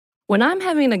When I'm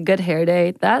having a good hair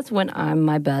day, that's when I'm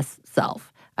my best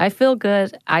self. I feel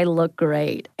good, I look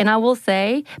great. And I will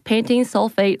say, Pantene's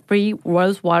sulfate-free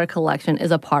rose water collection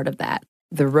is a part of that.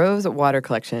 The Rose Water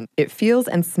Collection. It feels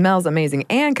and smells amazing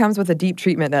and comes with a deep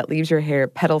treatment that leaves your hair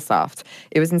petal soft.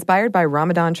 It was inspired by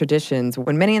Ramadan traditions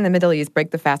when many in the Middle East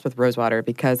break the fast with rose water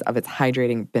because of its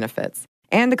hydrating benefits.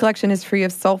 And the collection is free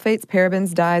of sulfates,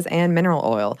 parabens, dyes, and mineral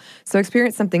oil. So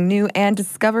experience something new and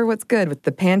discover what's good with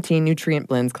the Pantene Nutrient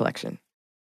Blends collection.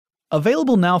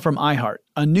 Available now from iHeart,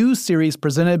 a new series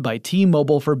presented by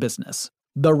T-Mobile for Business,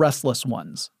 The Restless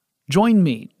Ones. Join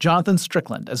me, Jonathan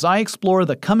Strickland, as I explore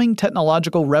the coming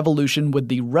technological revolution with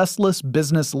the restless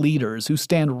business leaders who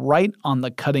stand right on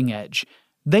the cutting edge.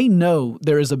 They know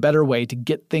there is a better way to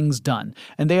get things done,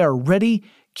 and they are ready,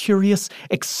 curious,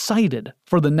 excited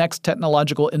for the next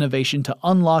technological innovation to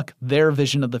unlock their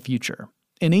vision of the future.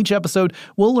 In each episode,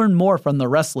 we'll learn more from the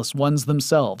restless ones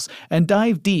themselves and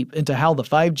dive deep into how the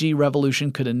 5G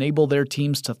revolution could enable their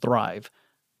teams to thrive.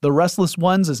 The Restless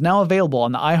Ones is now available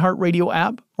on the iHeartRadio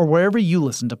app or wherever you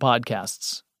listen to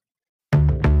podcasts.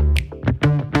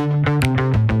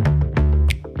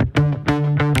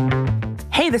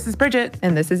 Hey, this is Bridget.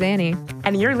 And this is Annie.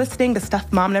 And you're listening to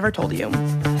Stuff Mom Never Told You.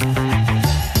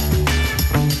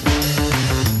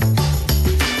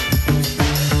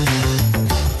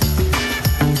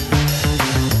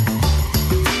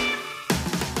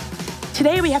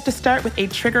 Today we have to start with a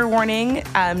trigger warning.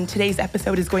 Today's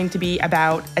episode is going to be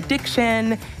about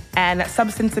addiction and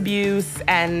substance abuse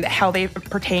and how they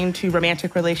pertain to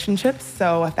romantic relationships.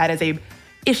 So if that is a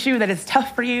issue that is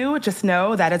tough for you, just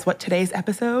know that is what today's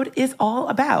episode is all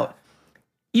about.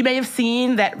 You may have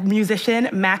seen that musician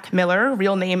Mac Miller,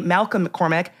 real name Malcolm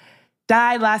McCormick,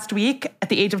 died last week at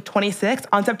the age of 26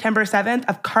 on September 7th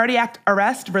of cardiac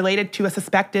arrest related to a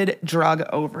suspected drug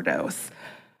overdose.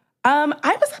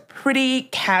 I was a pretty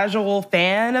casual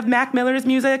fan of Mac Miller's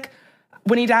music.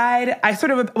 When he died, I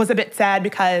sort of was a bit sad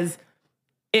because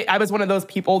I was one of those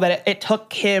people that it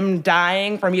took him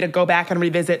dying for me to go back and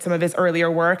revisit some of his earlier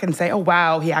work and say, oh,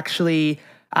 wow, he actually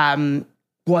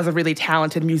was a really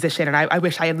talented musician, and I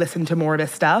wish I had listened to more of his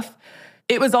stuff.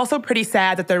 It was also pretty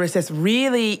sad that there was this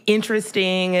really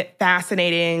interesting,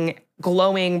 fascinating,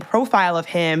 glowing profile of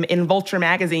him in Vulture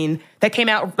magazine that came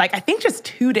out, I think just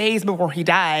 2 days before he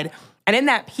died. And in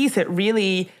that piece, it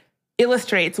really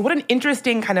illustrates what an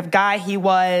interesting kind of guy he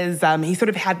was. He sort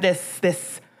of had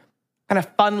this kind of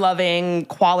fun-loving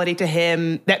quality to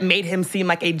him that made him seem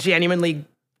like a genuinely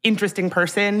interesting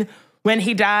person. When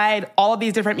he died, all of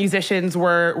these different musicians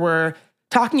were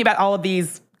talking about all of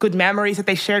these good memories that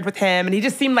they shared with him, and he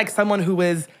just seemed like someone who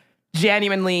was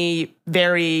genuinely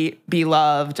very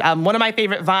beloved. One of my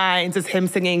favorite vines is him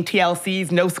singing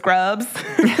TLC's No Scrubs.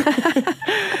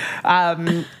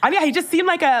 He just seemed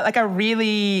like a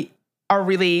really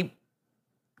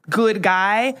good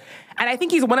guy. And I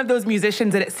think he's one of those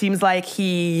musicians that it seems like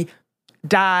he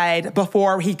died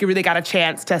before he really got a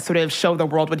chance to sort of show the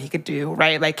world what he could do,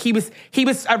 right? Like he was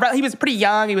pretty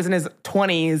young. He was in his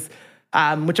 20s,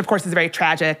 which of course is very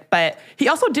tragic. But he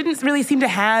also didn't really seem to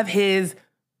have his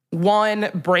one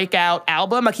breakout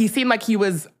album. Like he seemed like he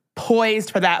was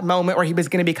poised for that moment where he was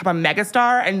going to become a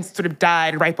megastar, and sort of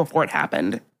died right before it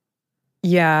happened.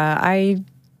 Yeah, I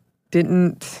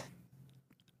didn't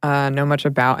know much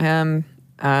about him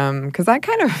because I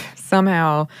kind of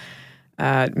somehow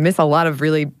miss a lot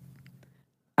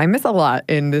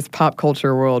in this pop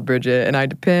culture world, Bridget, and I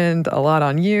depend a lot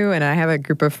on you, and I have a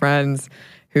group of friends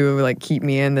who keep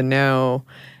me in the know,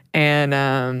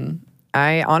 and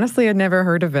I honestly had never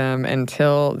heard of him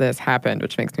until this happened,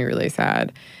 which makes me really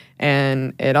sad.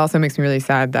 And it also makes me really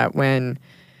sad that when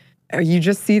you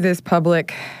just see this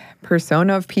public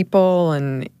persona of people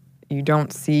and you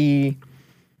don't see,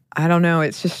 I don't know,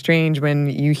 it's just strange when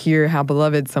you hear how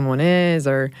beloved someone is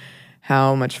or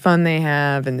how much fun they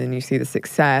have, and then you see the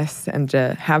success, and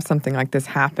to have something like this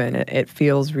happen, it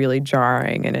feels really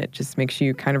jarring, and it just makes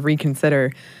you kind of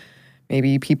reconsider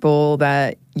maybe people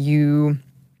that you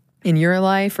in your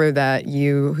life or that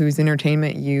whose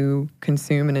entertainment you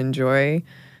consume and enjoy.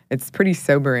 It's pretty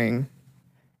sobering.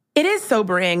 It is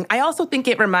sobering. I also think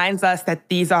it reminds us that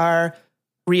these are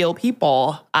real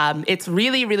people. It's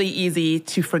really, really easy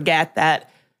to forget that,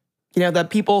 the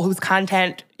people whose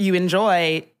content you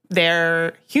enjoy,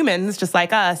 they're humans just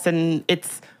like us. And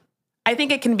I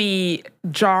think it can be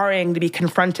jarring to be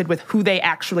confronted with who they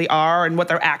actually are and what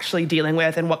they're actually dealing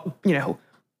with and what,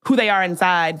 who they are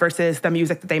inside versus the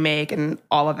music that they make and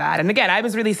all of that. And again, I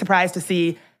was really surprised to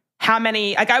see how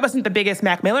many, I wasn't the biggest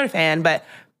Mac Miller fan, but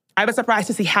I was surprised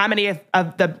to see how many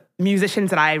of the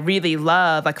musicians that I really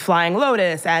love, like Flying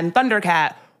Lotus and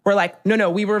Thundercat, were like, no,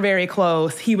 we were very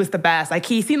close. He was the best. Like,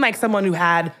 he seemed like someone who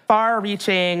had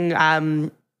far-reaching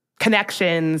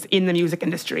connections in the music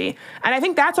industry. And I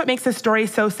think that's what makes this story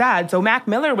so sad. So Mac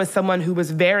Miller was someone who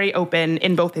was very open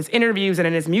in both his interviews and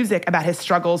in his music about his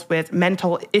struggles with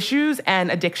mental issues and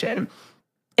addiction.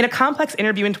 In a Complex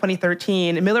interview in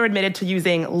 2013, Miller admitted to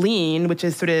using lean, which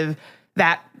is sort of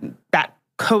that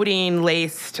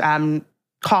codeine-laced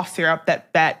cough syrup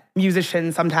that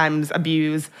musicians sometimes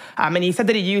abuse. And he said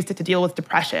that he used it to deal with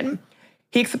depression.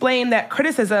 He explained that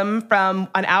criticism from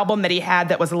an album that he had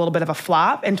that was a little bit of a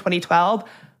flop in 2012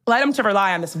 led him to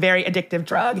rely on this very addictive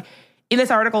drug. In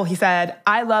this article, he said,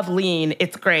 "I love lean.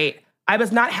 It's great. I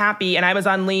was not happy, and I was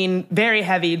on lean very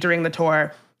heavy during the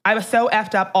tour. I was so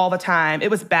effed up all the time.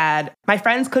 It was bad. My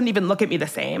friends couldn't even look at me the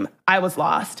same. I was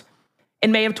lost."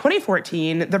 In May of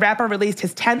 2014, the rapper released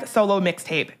his 10th solo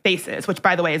mixtape, Faces, which,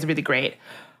 by the way, is really great.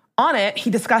 On it, he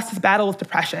discussed his battle with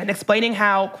depression, explaining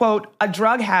how, quote, "a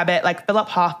drug habit like Philip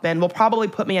Hoffman will probably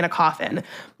put me in a coffin,"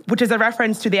 which is a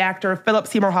reference to the actor Philip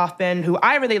Seymour Hoffman, who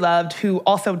I really loved, who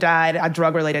also died a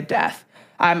drug-related death.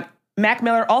 Mac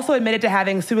Miller also admitted to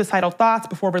having suicidal thoughts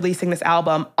before releasing this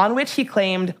album, on which he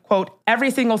claimed, quote, "every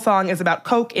single song is about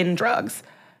coke and drugs."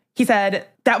 He said,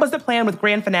 "That was the plan with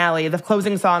Grand Finale, the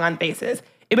closing song on Faces.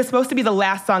 It was supposed to be the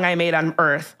last song I made on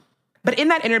Earth." But in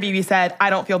that interview, he said, "I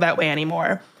don't feel that way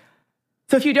anymore."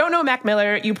 So if you don't know Mac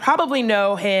Miller, you probably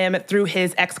know him through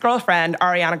his ex-girlfriend,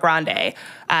 Ariana Grande.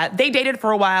 They dated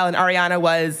for a while, and Ariana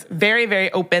was very,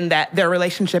 very open that their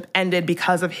relationship ended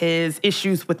because of his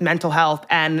issues with mental health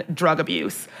and drug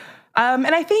abuse.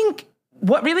 And I think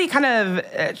what really kind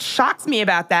of shocks me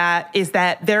about that is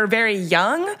that they're very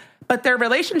young, but their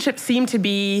relationship seemed to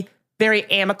be very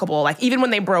amicable. Like, even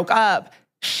when they broke up,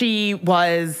 she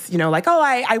was, like, "Oh,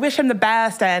 I wish him the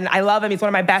best, and I love him. He's one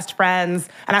of my best friends,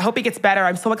 and I hope he gets better.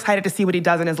 I'm so excited to see what he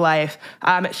does in his life."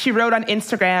 She wrote on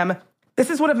Instagram,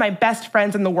 "This is one of my best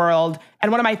friends in the world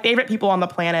and one of my favorite people on the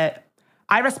planet.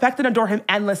 I respect and adore him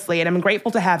endlessly, and I'm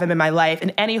grateful to have him in my life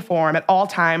in any form at all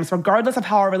times, regardless of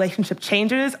how our relationship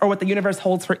changes or what the universe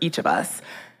holds for each of us."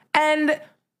 And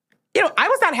I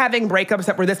was not having breakups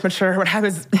that were this mature when I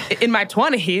was in my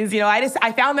 20s.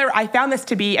 I found this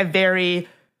to be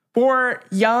for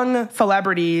young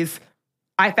celebrities,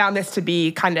 I found this to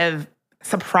be kind of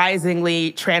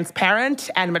surprisingly transparent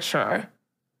and mature.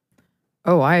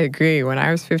 Oh, I agree. When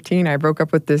I was 15, I broke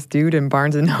up with this dude in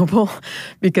Barnes & Noble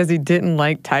because he didn't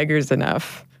like tigers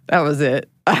enough. That was it.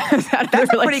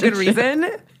 That's a pretty good reason.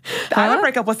 I would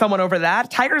break up with someone over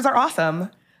that. Tigers are awesome.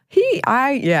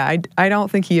 I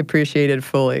don't think he appreciated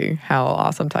fully how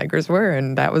awesome tigers were,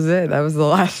 and that was it. That was the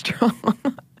last straw.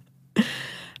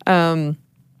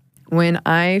 When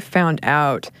I found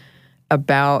out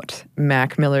about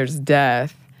Mac Miller's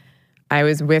death, I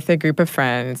was with a group of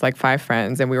friends, like 5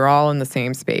 friends, and we were all in the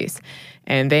same space.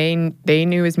 And they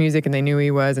knew his music, and they knew who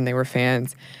he was, and they were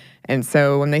fans. And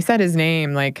so when they said his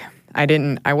name, like,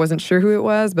 I wasn't sure who it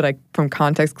was, but from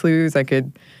context clues, I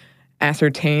could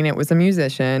ascertain it was a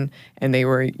musician, and they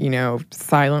were,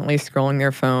 silently scrolling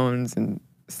their phones and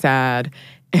sad.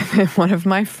 And then one of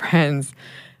my friends,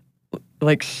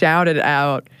 shouted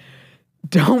out,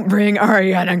 "Don't bring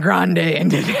Ariana Grande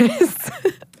into this."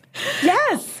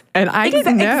 Yes. And I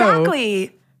didn't know.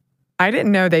 Exactly. I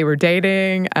didn't know they were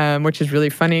dating, which is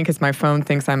really funny because my phone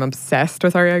thinks I'm obsessed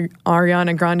with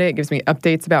Ariana Grande. It gives me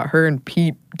updates about her and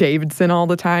Pete Davidson all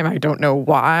the time. I don't know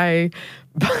why.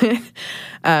 But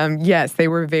yes, they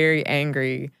were very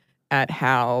angry at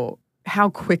how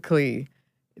quickly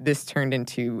this turned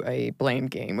into a blame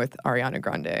game with Ariana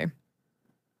Grande.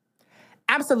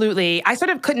 Absolutely. I sort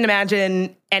of couldn't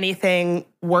imagine anything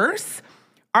worse.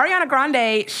 Ariana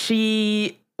Grande,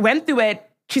 she went through it.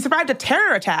 She survived a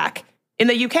terror attack in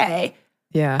the UK.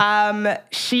 Yeah.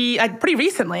 She, pretty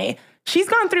recently, she's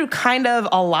gone through kind of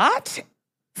a lot.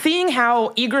 Seeing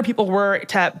how eager people were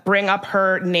to bring up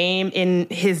her name in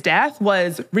his death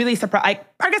was really surprising.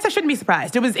 I guess I shouldn't be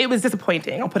surprised. It was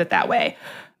disappointing, I'll put it that way.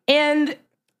 And,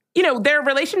 their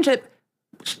relationship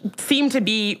seemed to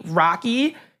be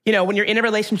rocky. When you're in a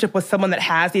relationship with someone that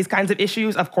has these kinds of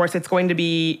issues, of course it's going to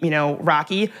be,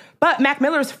 rocky. But Mac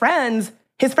Miller's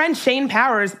his friend Shane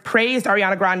Powers praised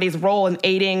Ariana Grande's role in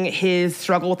aiding his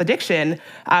struggle with addiction.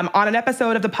 On an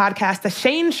episode of the podcast, The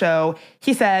Shane Show,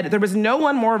 he said there was no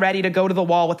one more ready to go to the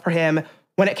wall for him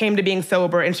when it came to being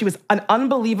sober, and she was an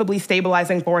unbelievably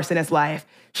stabilizing force in his life.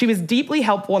 She was deeply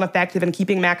helpful and effective in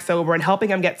keeping Mac sober and helping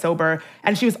him get sober,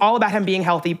 and she was all about him being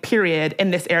healthy, period, in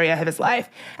this area of his life.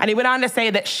 And he went on to say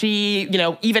that she,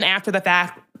 even after the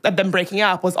fact of them breaking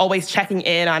up, was always checking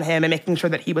in on him and making sure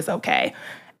that he was okay.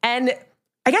 And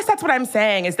I guess that's what I'm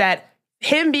saying, is that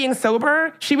him being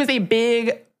sober, she was a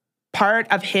big part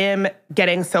of him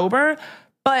getting sober,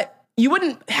 but you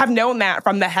wouldn't have known that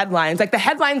from the headlines. Like the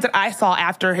headlines that I saw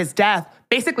after his death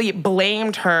basically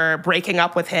blamed her breaking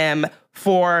up with him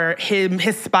for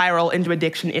his spiral into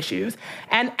addiction issues.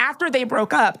 And after they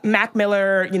broke up, Mac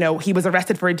Miller, he was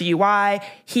arrested for a DUI.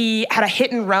 He had a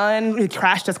hit and run. He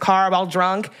crashed his car while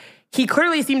drunk. He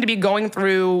clearly seemed to be going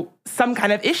through some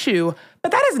kind of issue,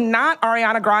 but that is not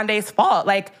Ariana Grande's fault.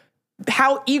 Like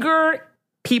how eager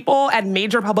people at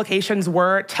major publications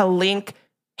were to link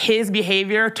his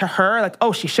behavior to her, like,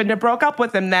 oh, she shouldn't have broke up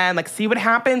with him then. Like, see what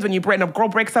happens when a girl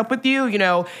breaks up with you.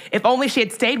 If only she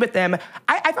had stayed with him.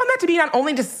 I found that to be not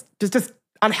only just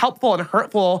unhelpful and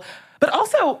hurtful, but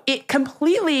also it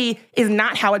completely is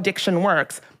not how addiction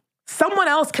works. Someone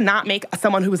else cannot make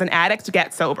someone who is an addict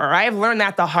get sober. I have learned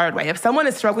that the hard way. If someone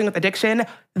is struggling with addiction,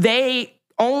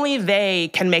 only they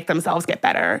can make themselves get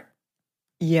better.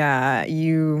 Yeah,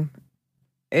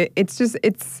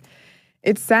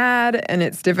 it's sad and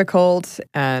it's difficult,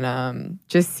 and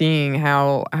just seeing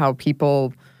how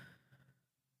people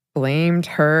blamed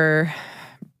her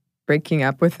breaking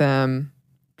up with him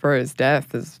for his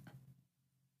death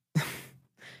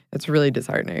it's really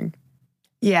disheartening.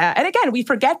 Yeah, and again, we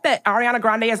forget that Ariana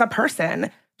Grande is a person.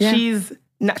 Yeah. She's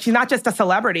not just a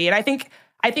celebrity, and I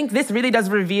think this really does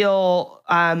reveal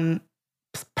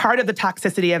part of the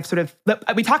toxicity of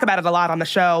we talk about it a lot on the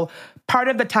show, part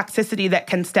of the toxicity that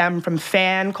can stem from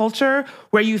fan culture,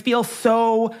 where you feel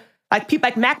so, like people,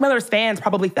 like Mac Miller's fans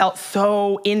probably felt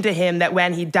so into him that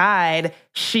when he died,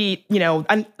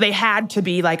 they had to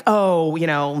be like,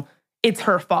 oh, it's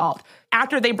her fault.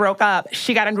 After they broke up,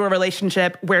 she got into a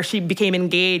relationship where she became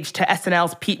engaged to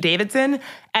SNL's Pete Davidson,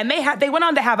 and they went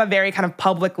on to have a very kind of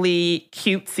publicly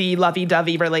cutesy,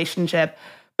 lovey-dovey relationship.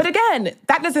 But again,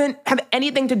 that doesn't have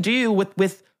anything to do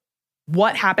with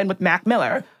what happened with Mac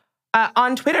Miller.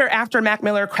 On Twitter, after Mac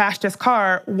Miller crashed his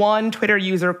car, one Twitter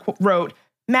user wrote,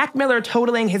 Mac Miller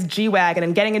totaling his G-Wagon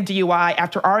and getting a DUI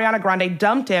after Ariana Grande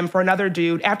dumped him for another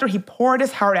dude after he poured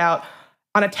his heart out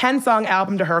on a 10-song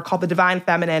album to her called The Divine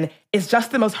Feminine is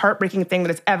just the most heartbreaking thing that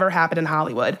has ever happened in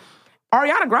Hollywood.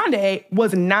 Ariana Grande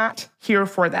was not here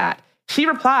for that. She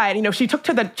replied, she took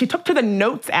to the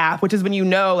Notes app, which is when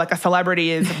like a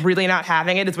celebrity is really not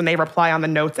having it, is when they reply on the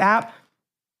Notes app.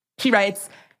 She writes,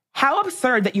 how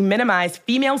absurd that you minimize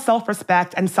female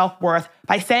self-respect and self-worth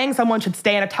by saying someone should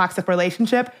stay in a toxic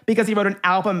relationship because he wrote an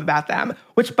album about them,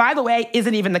 which, by the way,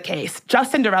 isn't even the case.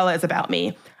 Just Cinderella is about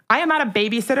me. I am not a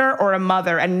babysitter or a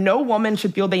mother, and no woman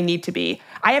should feel they need to be.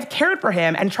 I have cared for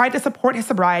him and tried to support his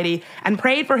sobriety and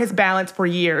prayed for his balance for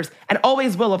years, and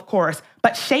always will, of course.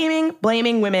 But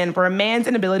blaming women for a man's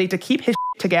inability to keep his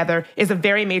together is a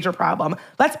very major problem.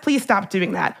 Let's please stop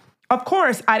doing that. Of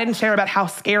course, I didn't share about how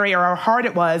scary or how hard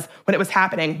it was when it was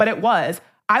happening, but it was.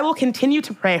 I will continue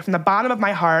to pray from the bottom of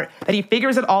my heart that he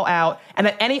figures it all out and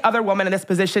that any other woman in this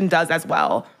position does as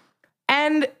well.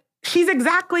 And she's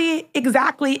exactly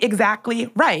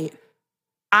right.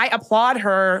 I applaud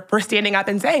her for standing up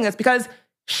and saying this because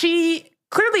she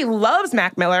clearly loves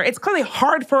Mac Miller. It's clearly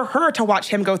hard for her to watch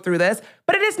him go through this,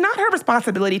 but it is not her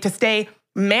responsibility to stay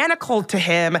manacled to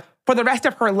him for the rest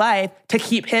of her life to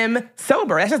keep him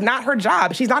sober. That's just not her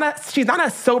job. She's not a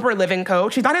sober living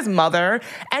coach. She's not his mother.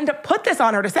 And to put this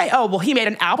on her to say, oh, well, he made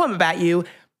an album about you,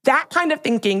 that kind of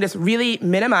thinking just really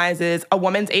minimizes a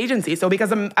woman's agency. So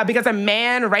because a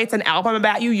man writes an album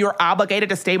about you, you're obligated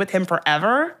to stay with him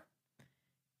forever?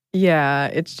 Yeah,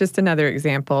 it's just another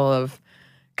example of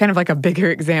kind of like a bigger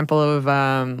example of,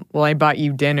 well, I bought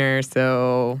you dinner,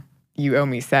 so you owe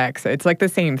me sex. It's like the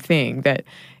same thing, that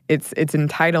it's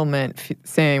entitlement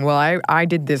saying, well, I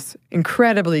did this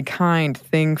incredibly kind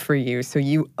thing for you, so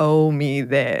you owe me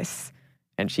this.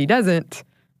 And she doesn't.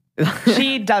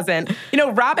 She doesn't.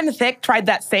 Robin Thicke tried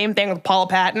that same thing with Paula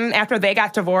Patton. After they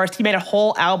got divorced, he made a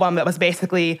whole album that was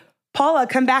basically, Paula,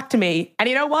 come back to me. And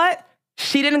you know what?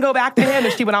 She didn't go back to him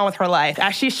and she went on with her life,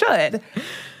 as she should.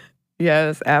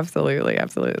 Yes, absolutely,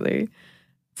 absolutely.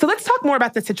 So let's talk more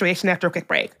about this situation after a quick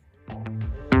break.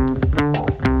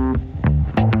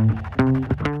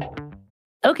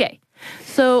 Okay,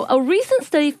 so a recent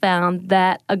study found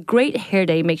that a great hair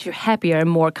day makes you happier and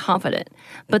more confident.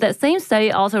 But that same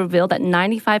study also revealed that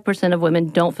 95% of women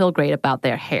don't feel great about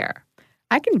their hair.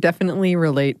 I can definitely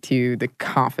relate to the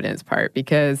confidence part,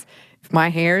 because if my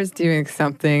hair is doing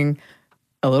something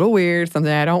a little weird,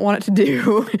 something I don't want it to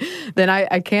do, then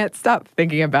I can't stop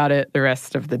thinking about it the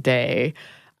rest of the day.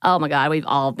 Oh my God, we've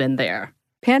all been there.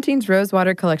 Pantene's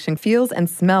Rosewater collection feels and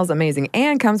smells amazing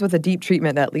and comes with a deep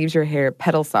treatment that leaves your hair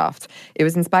petal soft. It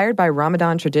was inspired by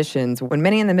Ramadan traditions when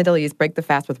many in the Middle East break the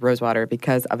fast with rosewater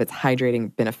because of its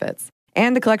hydrating benefits.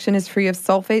 And the collection is free of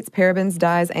sulfates, parabens,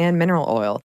 dyes, and mineral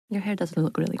oil. Your hair does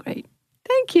look really great.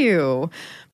 Thank you.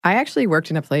 I actually worked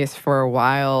in a place for a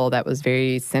while that was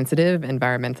very sensitive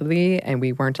environmentally, and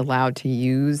we weren't allowed to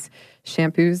use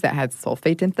shampoos that had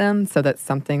sulfate in them, so that's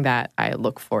something that I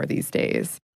look for these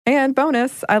days. And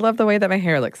bonus, I love the way that my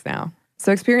hair looks now.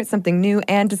 So experience something new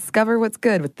and discover what's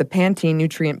good with the Pantene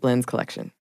Nutrient Blends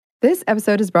collection. This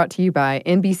episode is brought to you by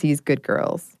NBC's Good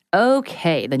Girls.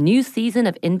 Okay, the new season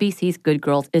of NBC's Good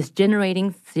Girls is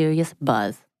generating serious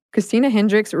buzz. Christina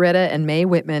Hendricks, Retta, and Mae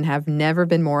Whitman have never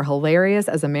been more hilarious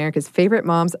as America's favorite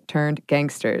moms turned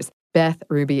gangsters, Beth,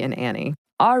 Ruby, and Annie.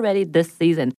 Already this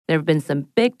season, there have been some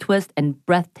big twists and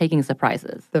breathtaking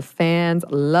surprises. The fans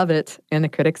love it, and the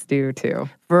critics do too.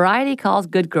 Variety calls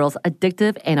Good Girls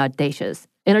addictive and audacious.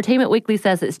 Entertainment Weekly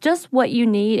says it's just what you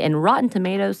need, and Rotten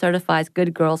Tomatoes certifies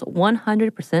Good Girls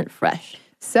 100% fresh.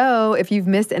 So, if you've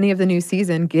missed any of the new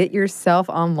season, get yourself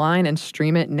online and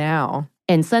stream it now.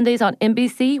 And Sundays on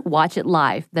NBC, watch it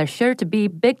live. There's sure to be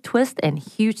big twists and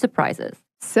huge surprises.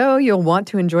 So you'll want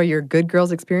to enjoy your Good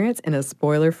Girls experience in a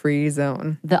spoiler-free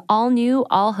zone. The all-new,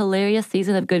 all-hilarious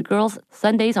season of Good Girls,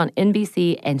 Sundays on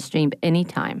NBC and streamed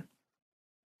anytime.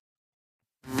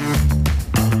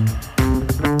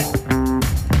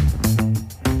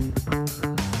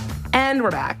 And we're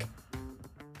back.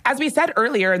 As we said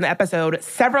earlier in the episode,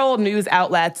 several news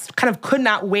outlets kind of could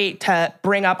not wait to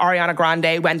bring up Ariana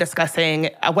Grande when discussing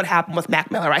what happened with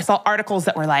Mac Miller. I saw articles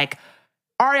that were like,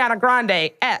 Ariana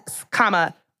Grande, ex,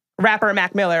 comma, rapper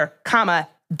Mac Miller, comma,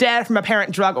 dead from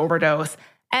apparent drug overdose.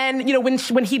 And, you know,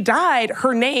 when he died,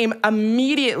 her name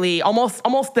immediately, almost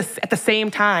at the same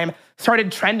time,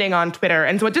 started trending on Twitter.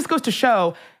 And so it just goes to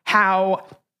show how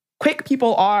quick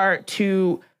people are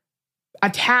to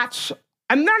attach,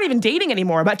 I'm not even dating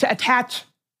anymore, but to attach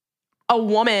a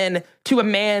woman to a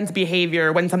man's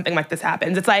behavior when something like this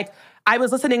happens. It's like, I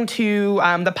was listening to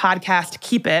the podcast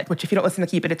Keep It, which if you don't listen to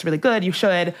Keep It, it's really good, you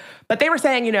should. But they were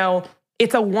saying, you know,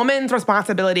 it's a woman's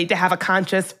responsibility to have a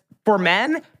conscience for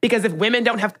men, because if women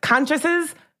don't have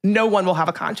consciences, no one will have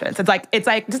a conscience. It's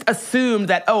like just assumed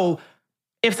that, oh,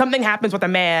 if something happens with a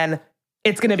man,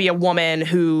 it's going to be a woman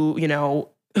who, you know,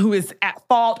 who is at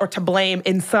fault or to blame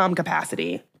in some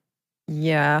capacity.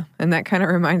 Yeah, and that kind of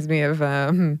reminds me of,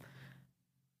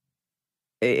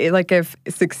 like if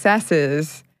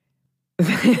successes,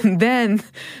 then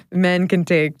men can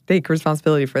take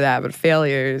responsibility for that, but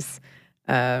failures,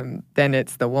 then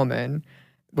it's the woman.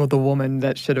 Well, the woman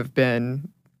that should have been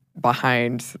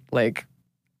behind, like,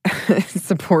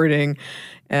 supporting.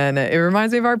 And it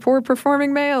reminds me of our poor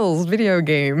performing males video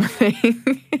game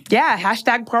thing. Yeah,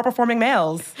 hashtag poor performing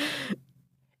males.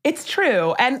 It's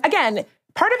true. And again,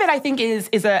 part of it I think is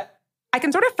I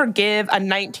can sort of forgive a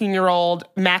 19-year-old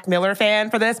Mac Miller fan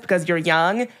for this because you're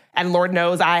young, and Lord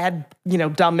knows I had, you know,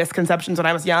 dumb misconceptions when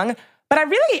I was young. But I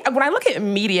really, when I look at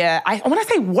media, I want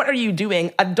to say, what are you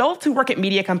doing? Adults who work at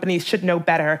media companies should know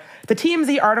better. The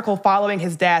TMZ article following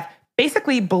his death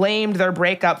basically blamed their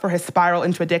breakup for his spiral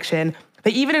into addiction.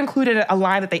 They even included a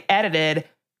line that they edited.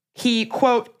 He,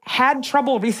 quote, had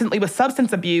trouble recently with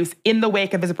substance abuse in the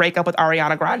wake of his breakup with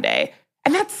Ariana Grande.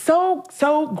 And that's so,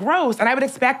 so gross. And I would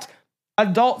expect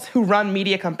adults who run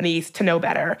media companies to know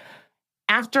better.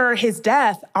 After his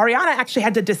death, Ariana actually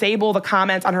had to disable the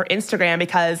comments on her Instagram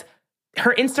because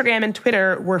her Instagram and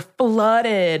Twitter were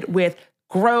flooded with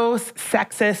gross,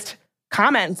 sexist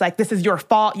comments like, this is your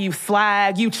fault, you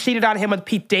slag, you cheated on him with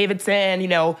Pete Davidson, you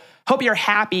know, hope you're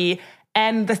happy.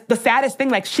 And the saddest thing,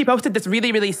 like, she posted this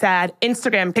really, really sad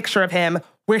Instagram picture of him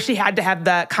where she had to have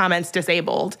the comments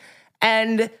disabled.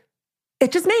 And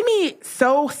it just made me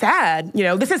so sad. You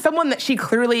know, this is someone that she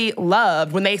clearly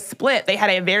loved. When they split, they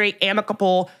had a very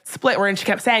amicable split wherein she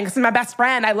kept saying, this is my best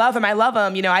friend. I love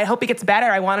him. You know, I hope he gets better.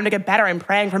 I want him to get better. I'm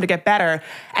praying for him to get better.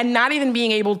 And not even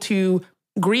being able to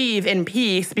grieve in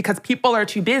peace because people are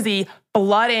too busy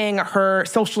flooding her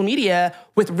social media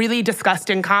with really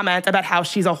disgusting comments about how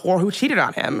she's a whore who cheated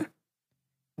on him.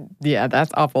 Yeah,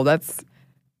 that's awful. That's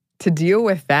to deal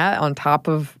with that on top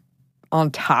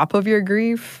of your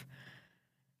grief.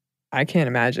 I can't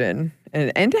imagine.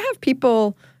 And to have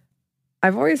people,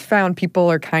 I've always found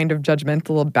people are kind of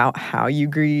judgmental about how you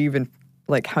grieve and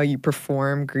like how you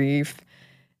perform grief.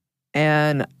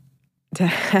 And to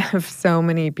have so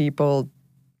many people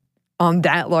on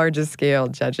that large a scale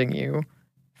judging you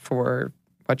for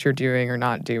what you're doing or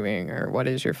not doing or what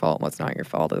is your fault and what's not your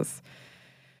fault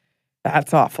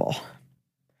that's awful.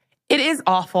 It is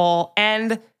awful.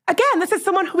 And again, this is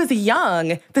someone who is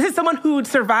young. This is someone who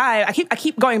survived. I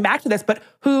keep going back to this, but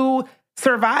who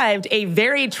survived a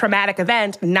very traumatic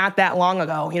event not that long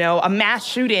ago. A mass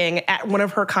shooting at one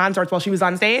of her concerts while she was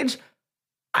on stage.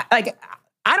 I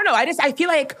don't know. I feel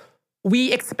like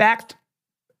we expect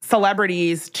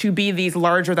celebrities to be these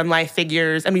larger than life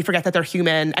figures, and we forget that they're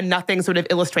human, and nothing sort of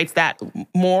illustrates that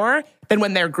more than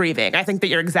when they're grieving. I think that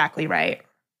you're exactly right.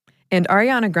 And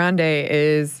Ariana Grande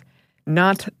is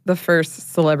not the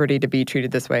first celebrity to be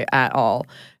treated this way at all.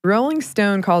 Rolling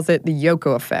Stone calls it the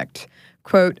Yoko effect.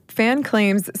 Quote, fan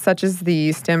claims such as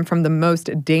these stem from the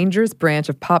most dangerous branch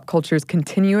of pop culture's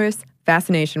continuous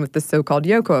fascination with the so-called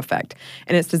Yoko effect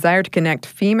and its desire to connect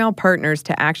female partners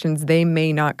to actions they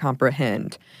may not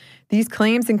comprehend. These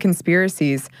claims and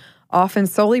conspiracies, often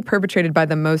solely perpetrated by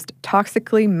the most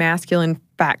toxically masculine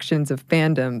factions of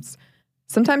fandoms,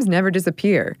 sometimes never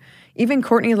disappear. Even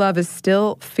Courtney Love is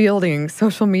still fielding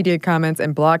social media comments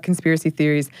and blog conspiracy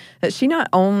theories that she not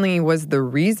only was the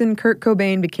reason Kurt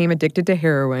Cobain became addicted to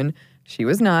heroin, she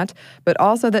was not, but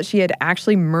also that she had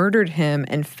actually murdered him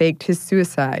and faked his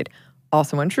suicide.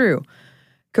 Also untrue.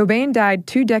 Cobain died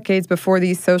 2 decades before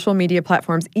these social media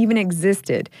platforms even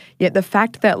existed, yet the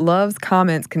fact that Love's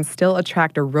comments can still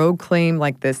attract a rogue claim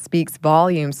like this speaks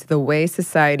volumes to the way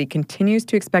society continues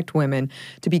to expect women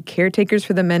to be caretakers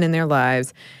for the men in their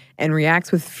lives and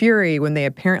reacts with fury when they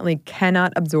apparently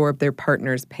cannot absorb their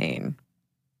partner's pain.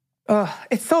 Ugh,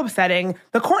 it's so upsetting.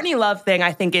 The Courtney Love thing,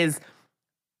 I think, is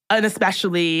an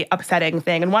especially upsetting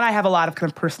thing, and one I have a lot of kind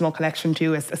of personal connection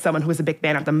to as someone who is a big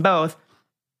fan of them both.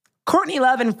 Courtney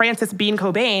Love and Frances Bean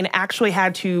Cobain actually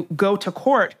had to go to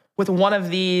court with one of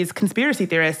these conspiracy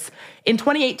theorists. In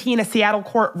 2018, a Seattle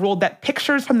court ruled that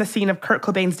pictures from the scene of Kurt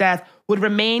Cobain's death would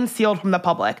remain sealed from the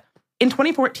public. In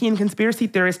 2014, conspiracy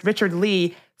theorist Richard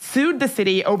Lee sued the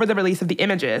city over the release of the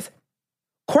images.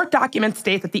 Court documents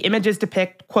state that the images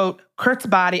depict, quote, Kurt's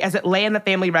body as it lay in the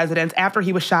family residence after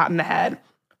he was shot in the head.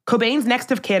 Cobain's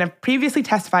next of kin have previously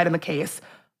testified in the case.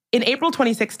 In April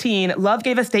 2016, Love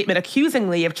gave a statement accusing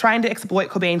Lee of trying to exploit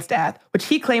Cobain's death, which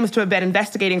he claims to have been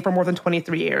investigating for more than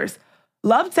 23 years.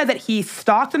 Love said that he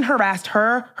stalked and harassed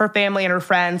her, her family, and her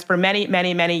friends for many,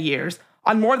 many, many years.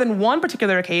 On more than one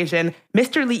particular occasion,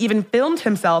 Mr. Lee even filmed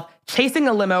himself chasing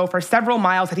a limo for several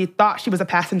miles that he thought she was a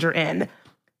passenger in.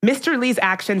 Mr. Lee's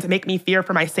actions make me fear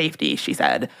for my safety, she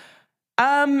said.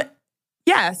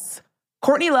 Yes.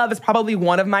 Courtney Love is probably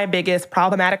one of my biggest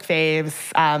problematic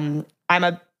faves. I'm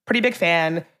a pretty big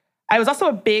fan. I was also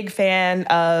a big fan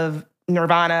of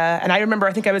Nirvana. And I remember,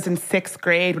 I think I was in 6th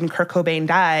grade when Kurt Cobain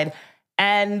died.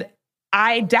 And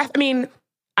I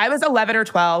was 11 or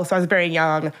 12, so I was very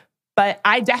young. But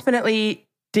I definitely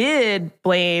did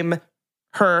blame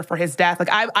her for his death. Like,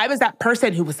 I was that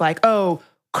person who was like, oh,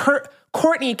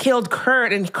 Courtney killed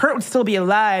Kurt, and Kurt would still be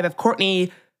alive if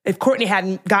Courtney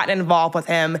hadn't gotten involved with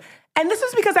him. And this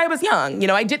was because I was young.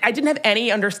 I didn't have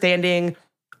any understanding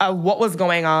of what was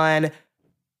going on.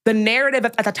 The narrative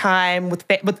at the time with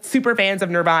super fans of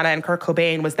Nirvana and Kurt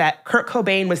Cobain was that Kurt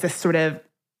Cobain was this sort of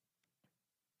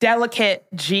delicate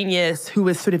genius who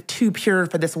was sort of too pure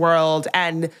for this world,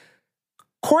 and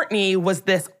Courtney was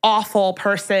this awful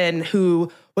person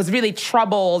who was really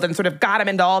troubled and sort of got him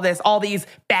into all these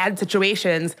bad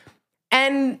situations.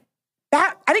 And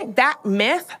I think that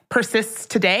myth persists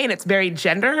today, and it's very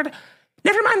gendered.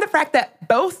 Never mind the fact that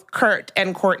both Kurt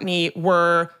and Courtney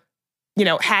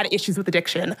had issues with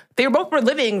addiction. They both were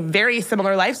living very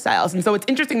similar lifestyles. And so it's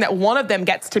interesting that one of them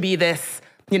gets to be this,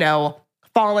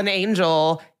 fallen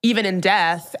angel, even in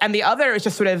death, and the other is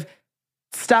just sort of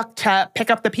stuck to pick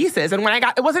up the pieces. And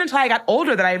it wasn't until I got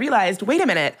older that I realized, wait a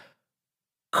minute,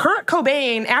 Kurt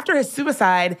Cobain, after his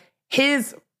suicide,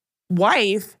 his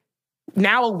wife,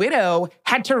 now a widow,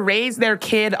 had to raise their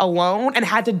kid alone and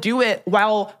had to do it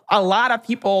while a lot of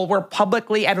people were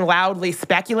publicly and loudly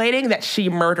speculating that she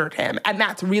murdered him. And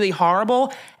that's really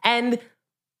horrible. And,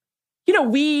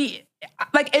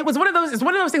 it was one of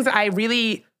those things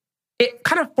that it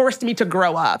kind of forced me to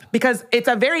grow up, because it's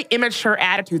a very immature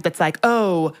attitude that's like,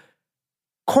 oh,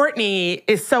 Courtney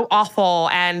is so awful,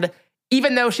 and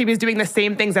even though she was doing the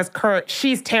same things as Kurt,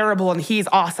 she's terrible and he's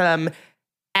awesome.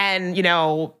 And,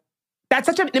 that's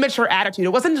such an immature attitude.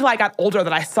 It wasn't until I got older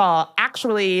that I saw,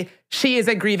 actually, she is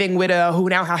a grieving widow who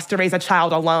now has to raise a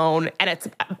child alone, and it's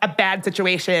a bad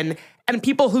situation. And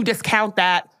people who discount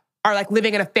that are like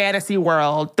living in a fantasy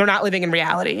world. They're not living in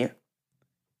reality.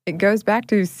 It goes back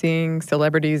to seeing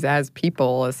celebrities as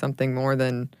people, as something more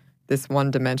than this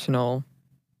one-dimensional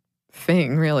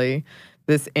thing, really.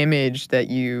 This image that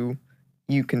you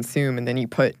consume and then you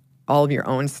put all of your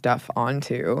own stuff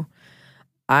onto.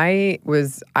 I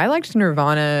liked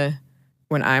Nirvana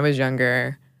when I was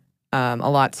younger a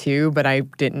lot too, but I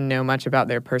didn't know much about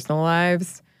their personal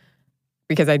lives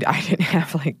because I didn't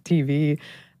have like TV.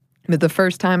 But the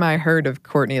first time I heard of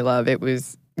Courtney Love, it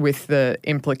was with the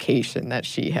implication that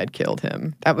she had killed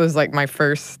him. That was like my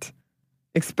first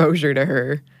exposure to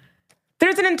her.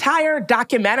 There's an entire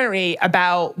documentary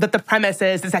about that. The premise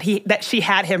is that she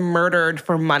had him murdered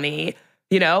for money.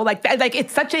 You know, like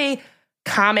it's such a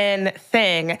common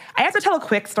thing. I have to tell a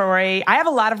quick story. I have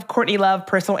a lot of Courtney Love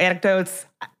personal anecdotes.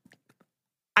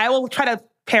 I will try to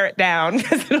pare it down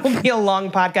because it'll be a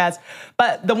long podcast.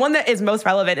 But the one that is most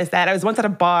relevant is that I was once at a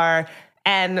bar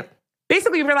and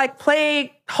basically we were like,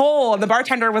 play Hole. And the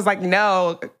bartender was like,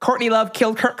 no, Courtney Love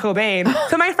killed Kurt Cobain.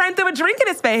 So my friend threw a drink in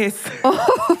his face.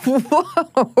 Oh,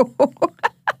 whoa.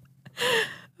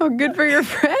 Oh, good for your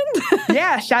friend.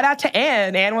 Yeah, shout out to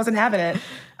Anne. Anne wasn't having it.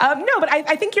 No, but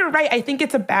I think you're right. I think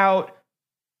it's about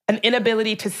an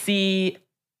inability to see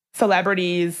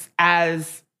celebrities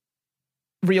as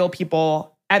real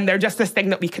people, and they're just this thing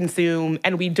that we consume,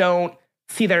 and we don't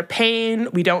see their pain,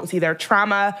 we don't see their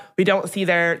trauma, we don't see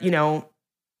their,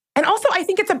 and also I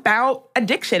think it's about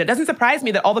addiction. It doesn't surprise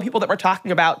me that all the people that we're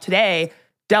talking about today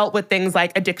dealt with things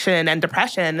like addiction and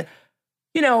depression.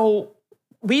 We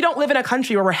don't live in a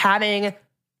country where we're having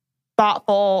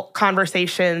thoughtful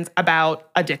conversations about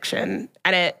addiction,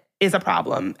 and it is a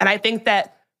problem. And I think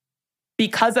that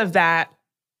because of that,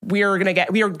 we are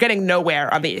getting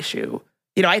nowhere on the issue.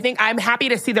 I think I'm happy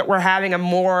to see that we're having a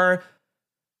more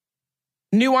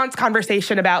nuanced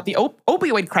conversation about the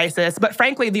opioid crisis. But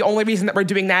frankly, the only reason that we're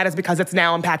doing that is because it's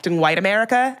now impacting white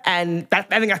America. And I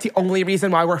think that's the only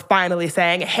reason why we're finally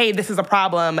saying, hey, this is a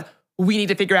problem. We need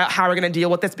to figure out how we're going to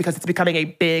deal with this because it's becoming a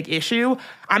big issue.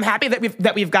 I'm happy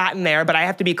that we've gotten there, but I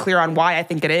have to be clear on why I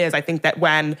think it is. I think that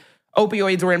when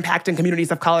opioids were impacting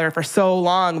communities of color for so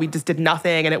long, we just did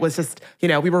nothing. And it was just,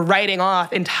 we were writing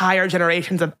off entire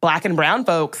generations of Black and brown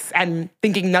folks and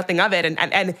thinking nothing of it.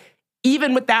 And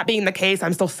even with that being the case,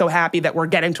 I'm still so happy that we're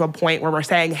getting to a point where we're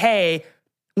saying, hey,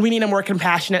 we need a more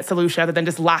compassionate solution other than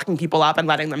just locking people up and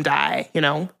letting them die,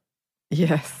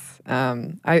 Yes.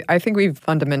 I think we've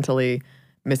fundamentally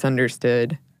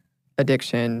misunderstood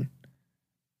addiction.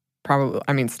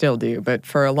 Probably, still do, but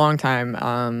for a long time.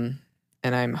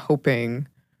 And I'm hoping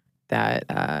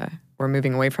that we're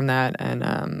moving away from that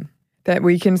and that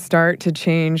we can start to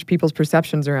change people's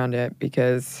perceptions around it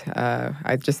because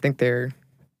I just think there's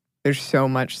so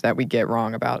much that we get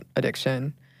wrong about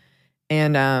addiction.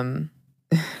 And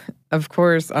of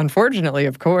course, unfortunately,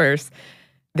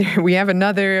 we have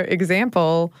another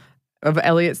example of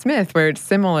Elliott Smith where it's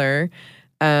similar.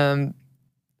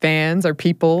 Fans or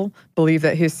people believe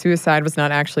that his suicide was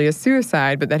not actually a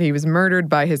suicide, but that he was murdered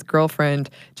by his girlfriend,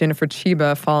 Jennifer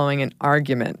Chiba, following an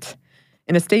argument.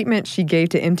 In a statement she gave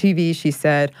to MTV, she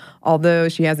said, although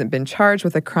she hasn't been charged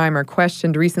with a crime or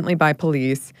questioned recently by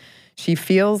police, she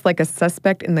feels like a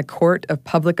suspect in the court of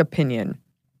public opinion.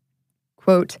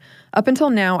 Quote, up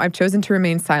until now, I've chosen to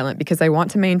remain silent because I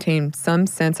want to maintain some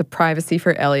sense of privacy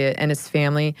for Elliott and his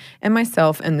family and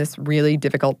myself in this really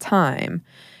difficult time.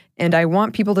 And I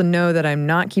want people to know that I'm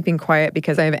not keeping quiet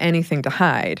because I have anything to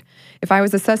hide. If I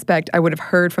was a suspect, I would have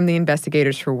heard from the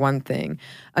investigators for one thing.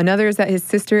 Another is that his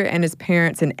sister and his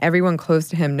parents and everyone close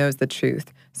to him knows the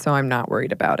truth, so I'm not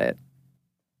worried about it.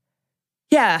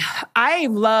 Yeah, I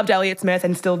loved Elliott Smith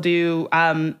and still do.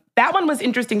 That one was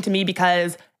interesting to me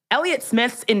because Elliott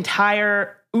Smith's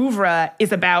entire oeuvre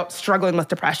is about struggling with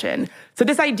depression. So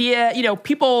this idea,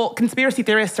 conspiracy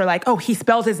theorists are like, oh, he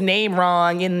spells his name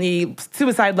wrong in the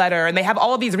suicide letter. And they have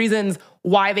all of these reasons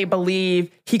why they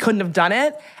believe he couldn't have done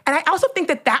it. And I also think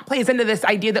that plays into this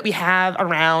idea that we have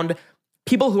around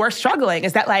people who are struggling,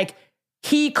 is that like,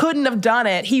 he couldn't have done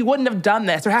it. He wouldn't have done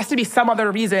this. There has to be some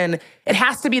other reason. It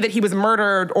has to be that he was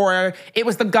murdered or it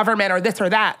was the government or this or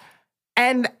that.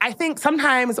 And I think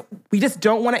sometimes we just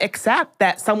don't want to accept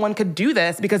that someone could do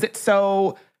this because it's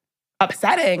so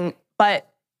upsetting. But,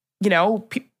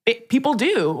 people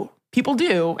do. People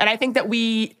do. And I think that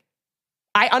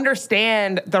I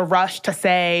understand the rush to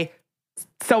say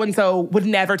so-and-so would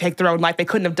never take their own life. They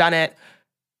couldn't have done it.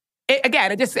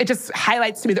 It just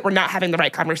highlights to me that we're not having the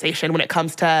right conversation when it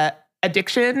comes to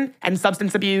addiction and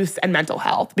substance abuse and mental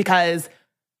health because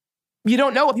you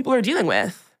don't know what people are dealing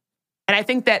with. And I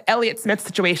think that Elliott Smith's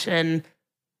situation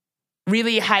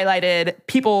really highlighted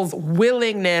people's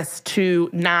willingness to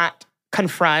not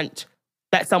confront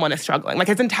that someone is struggling. Like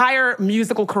his entire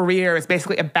musical career is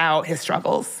basically about his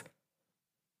struggles.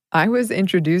 I was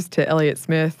introduced to Elliott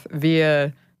Smith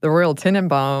via the Royal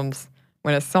Tenenbaums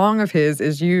when a song of his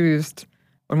is used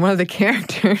when one of the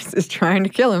characters is trying to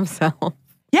kill himself.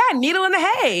 Yeah, Needle in the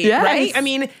Hay, yes. Right? I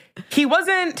mean,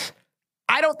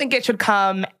 I don't think it should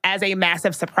come as a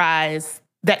massive surprise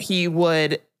that he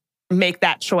would make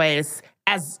that choice,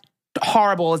 as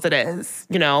horrible as it is.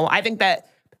 I think that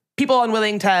people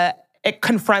unwilling to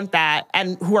confront that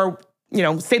and who are,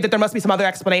 say that there must be some other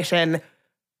explanation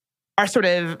are sort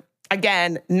of,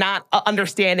 again, not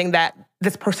understanding that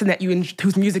this person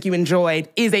whose music you enjoyed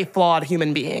is a flawed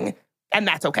human being, and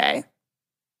that's okay.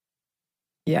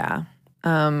 Yeah.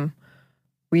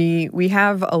 We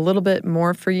have a little bit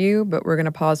more for you, but we're going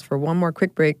to pause for one more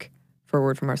quick break for a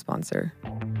word from our sponsor.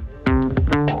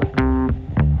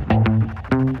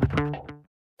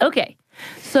 Okay,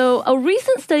 so a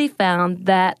recent study found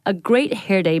that a great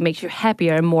hair day makes you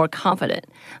happier and more confident.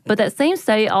 But that same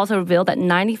study also revealed that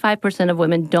 95% of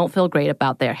women don't feel great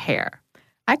about their hair.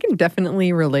 I can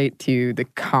definitely relate to the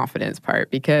confidence part,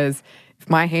 because if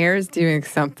my hair is doing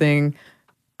something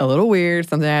a little weird,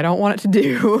 something I don't want it to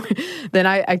do, then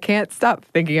I can't stop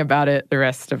thinking about it the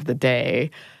rest of the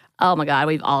day. Oh my God,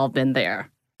 we've all been there.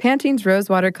 Pantene's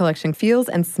Rosewater collection feels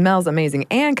and smells amazing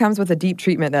and comes with a deep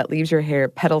treatment that leaves your hair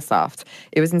petal soft.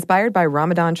 It was inspired by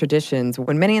Ramadan traditions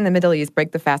when many in the Middle East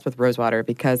break the fast with rosewater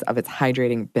because of its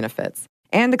hydrating benefits.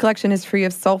 And the collection is free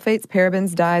of sulfates,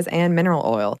 parabens, dyes, and mineral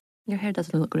oil. Your hair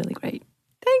does look really great.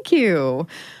 Thank you.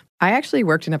 I actually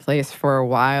worked in a place for a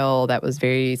while that was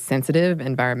very sensitive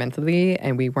environmentally,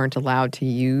 and we weren't allowed to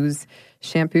use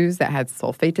shampoos that had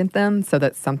sulfate in them, so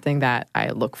that's something that I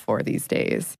look for these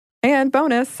days. And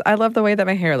bonus, I love the way that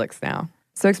my hair looks now.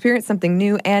 So experience something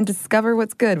new and discover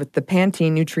what's good with the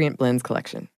Pantene Nutrient Blends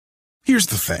collection. Here's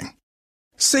the thing.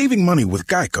 Saving money with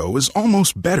Geico is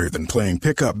almost better than playing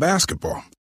pickup basketball.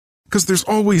 Because there's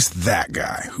always that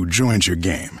guy who joins your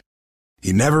game.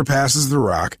 He never passes the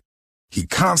rock, he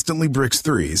constantly bricks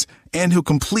threes, and he'll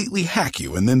completely hack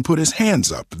you and then put his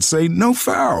hands up and say, "No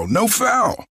foul, no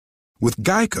foul." With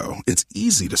Geico, it's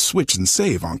easy to switch and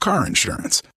save on car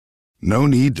insurance. No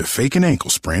need to fake an ankle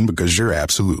sprain because you're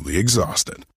absolutely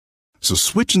exhausted. So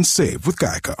switch and save with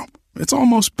Geico. It's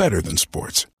almost better than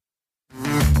sports.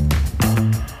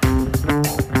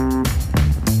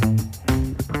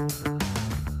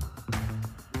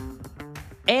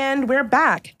 And we're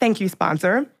back. Thank you,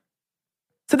 sponsor.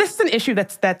 So this is an issue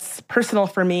that's personal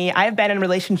for me. I've been in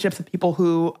relationships with people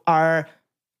who are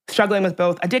struggling with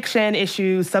both addiction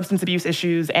issues, substance abuse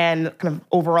issues, and kind of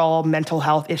overall mental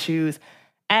health issues.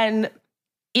 And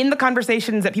in the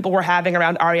conversations that people were having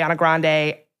around Ariana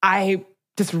Grande, I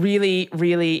just really,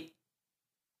 really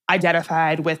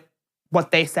identified with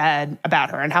what they said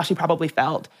about her and how she probably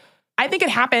felt. I think it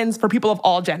happens for people of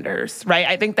all genders, right?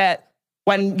 I think that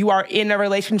when you are in a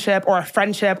relationship or a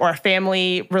friendship or a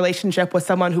family relationship with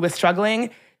someone who is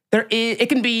struggling, it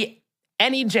can be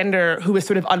any gender who is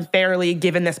sort of unfairly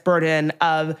given this burden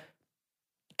of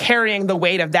carrying the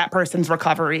weight of that person's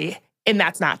recovery, and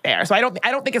that's not fair. So I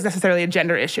don't think it's necessarily a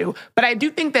gender issue, but I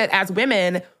do think that as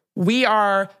women, we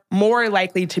are more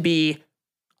likely to be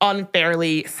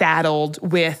unfairly saddled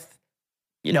with,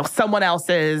 someone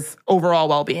else's overall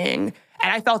well-being.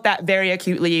 And I felt that very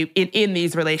acutely in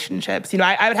these relationships.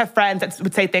 I would have friends that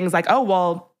would say things like, "Oh,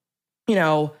 well,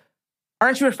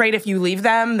 aren't you afraid if you leave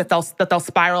them that they'll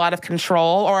spiral out of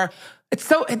control?" Or it's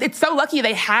so lucky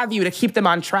they have you to keep them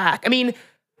on track. I mean,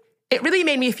 it really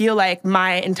made me feel like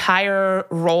my entire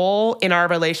role in our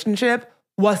relationship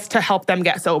was to help them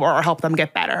get sober or help them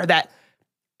get better. That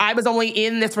I was only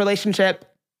in this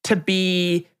relationship to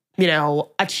be,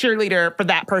 a cheerleader for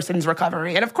that person's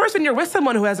recovery. And of course, when you're with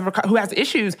someone who has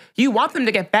issues, you want them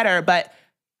to get better. But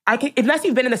unless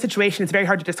you've been in the situation, it's very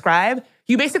hard to describe.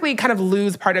 You basically kind of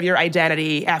lose part of your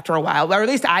identity after a while, or at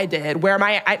least I did, where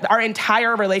our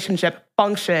entire relationship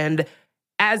functioned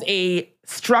as a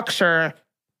structure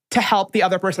to help the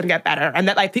other person get better. And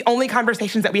that the only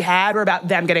conversations that we had were about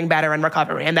them getting better and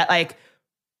recovery. And that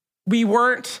we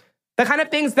weren't the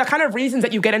kind of reasons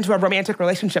that you get into a romantic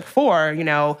relationship for,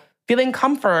 feeling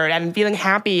comfort and feeling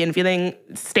happy and feeling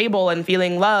stable and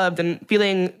feeling loved and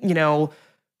feeling,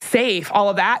 safe, all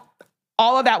of that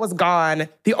was gone.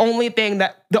 The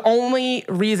only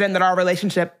reason that our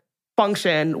relationship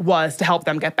functioned was to help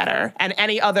them get better. And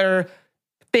any other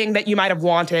thing that you might have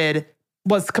wanted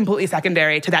was completely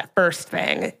secondary to that first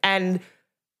thing. And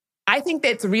I think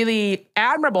that it's really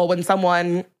admirable when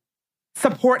someone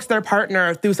supports their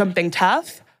partner through something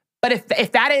tough. But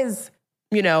if that is,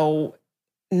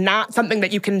 not something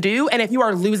that you can do, and if you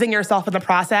are losing yourself in the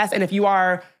process, and if you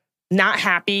are not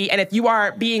happy, and if you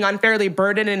are being unfairly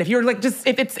burdened, and if you're if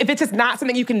it's just not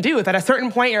something you can do, if at a certain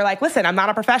point you're like, "Listen, I'm not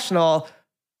a professional.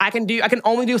 I can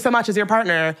only do so much as your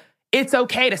partner," it's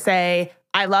okay to say,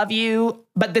 "I love you,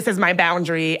 but this is my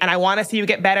boundary, and I want to see you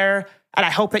get better, and I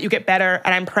hope that you get better,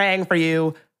 and I'm praying for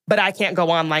you, but I can't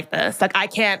go on like this. Like, I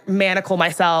can't manacle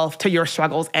myself to your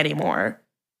struggles anymore.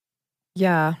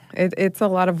 Yeah, it's a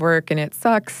lot of work, and it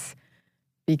sucks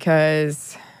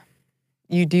because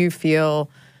you do feel,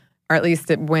 or at least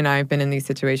when I've been in these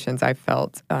situations, I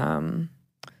felt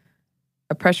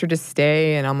a pressure to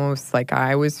stay and almost like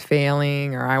I was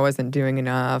failing or I wasn't doing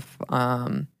enough.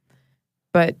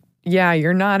 But yeah,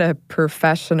 you're not a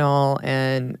professional,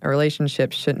 and a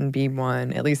relationship shouldn't be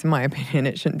one, at least in my opinion,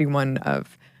 it shouldn't be one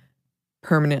of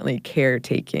permanently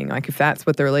caretaking. Like, if that's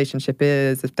what the relationship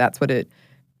is, if that's what it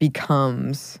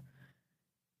becomes,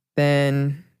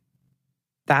 then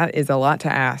that is a lot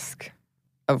to ask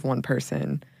of one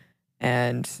person.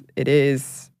 And it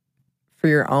is, for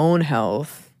your own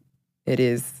health, it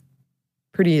is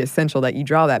pretty essential that you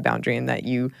draw that boundary and that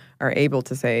you are able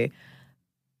to say,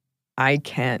 I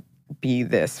can't be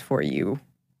this for you.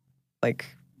 Like,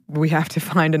 we have to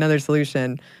find another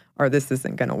solution or this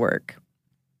isn't going to work.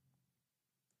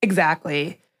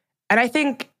 Exactly. And I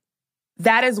think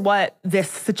that is what this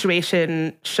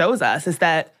situation shows us, is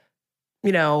that,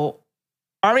 you know,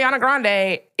 Ariana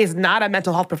Grande is not a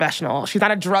mental health professional. She's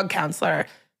not a drug counselor.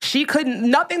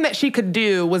 Nothing that she could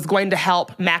do was going to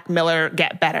help Mac Miller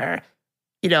get better.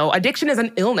 You know, addiction is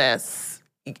an illness.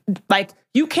 Like,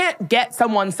 you can't get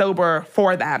someone sober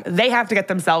for them. They have to get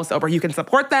themselves sober. You can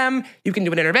support them. You can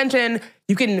do an intervention.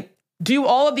 You can do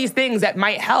all of these things that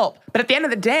might help. But at the end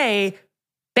of the day,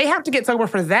 they have to get sober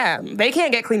for them. They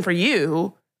can't get clean for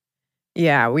you.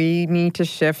 Yeah, we need to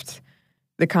shift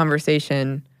the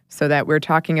conversation so that we're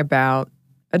talking about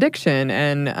addiction,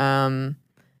 and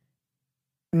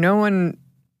no one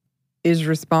is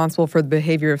responsible for the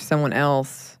behavior of someone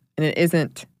else, and it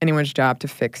isn't anyone's job to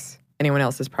fix anyone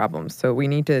else's problems. So we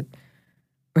need to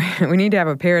have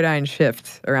a paradigm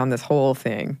shift around this whole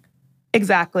thing.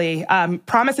 Exactly.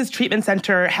 Promises Treatment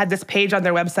Center had this page on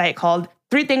their website called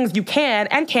 3 Things You Can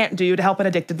and Can't Do to Help an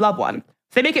Addicted Loved One.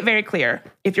 They make it very clear.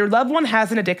 If your loved one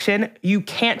has an addiction, you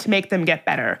can't make them get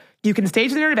better. You can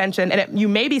stage their intervention, and you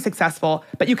may be successful,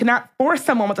 but you cannot force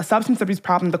someone with a substance abuse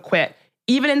problem to quit.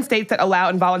 Even in states that allow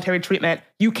involuntary treatment,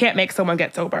 you can't make someone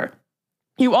get sober.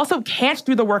 You also can't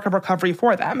do the work of recovery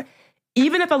for them.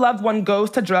 Even if a loved one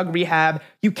goes to drug rehab,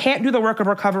 you can't do the work of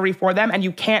recovery for them, and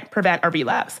you can't prevent a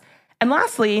relapse. And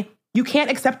lastly, you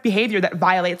can't accept behavior that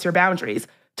violates your boundaries.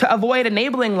 To avoid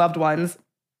enabling loved ones,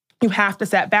 you have to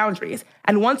set boundaries.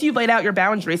 And once you've laid out your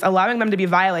boundaries, allowing them to be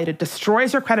violated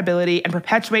destroys your credibility and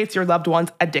perpetuates your loved one's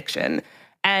addiction.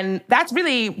 And that's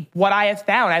really what I have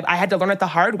found. I had to learn it the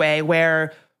hard way,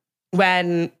 where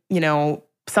when, you know,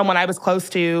 someone I was close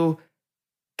to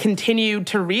continued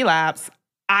to relapse,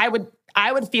 I would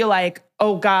feel like,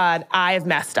 oh God, I've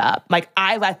messed up. Like,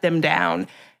 I let them down,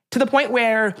 to the point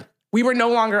where we were no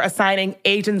longer assigning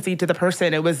agency to the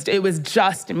person. It was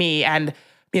just me. And,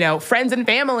 you know, friends and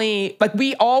family, like,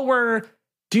 we all were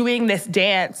doing this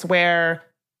dance where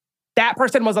that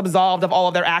person was absolved of all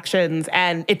of their actions,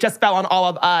 and it just fell on all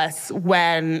of us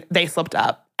when they slipped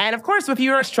up. And of course, if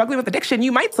you're struggling with addiction,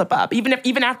 you might slip up,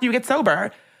 even after you get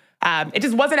sober. It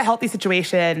just wasn't a healthy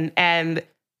situation, and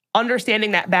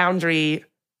understanding that boundary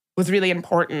was really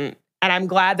important. And I'm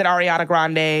glad that Ariana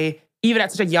Grande, even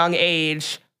at such a young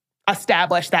age,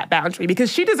 established that boundary,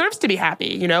 because she deserves to be happy.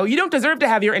 You know, you don't deserve to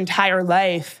have your entire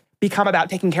life become about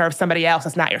taking care of somebody else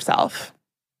that's not yourself.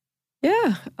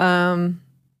 Yeah.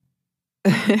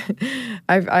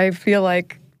 I feel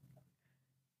like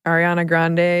Ariana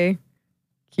Grande,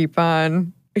 keep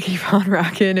on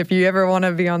rocking. If you ever want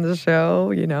to be on the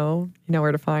show, you know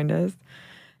where to find us.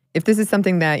 If this is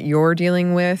something that you're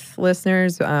dealing with,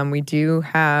 listeners, we do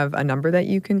have a number that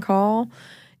you can call.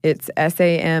 It's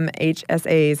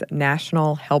SAMHSA's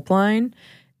National Helpline,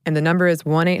 and the number is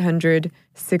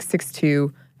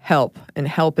 1-800-662-HELP, and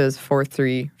HELP is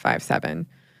 4357.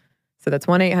 So that's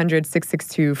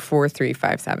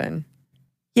 1-800-662-4357.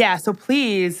 Yeah, so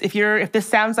please, if this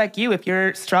sounds like you, if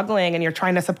you're struggling and you're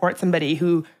trying to support somebody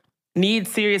who needs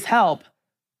serious help,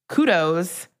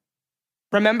 kudos.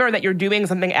 Remember that you're doing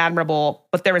something admirable,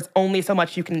 but there is only so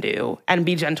much you can do, and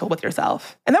be gentle with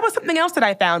yourself. And that was something else that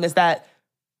I found, is that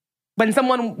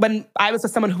when I was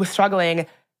with someone who was struggling,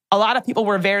 a lot of people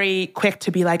were very quick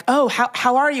to be like, oh,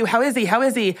 how are you? How is he? How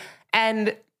is he?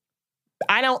 And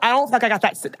I don't think I got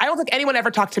that. I don't think anyone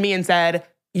ever talked to me and said,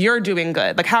 you're doing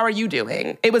good. Like, how are you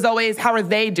doing? It was always, how are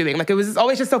they doing? Like, it was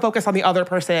always just so focused on the other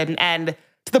person, and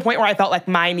to the point where I felt like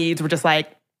my needs were just like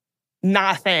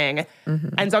nothing.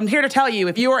 Mm-hmm. And so I'm here to tell you,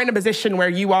 if you are in a position where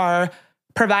you are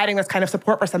providing this kind of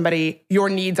support for somebody, your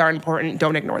needs are important.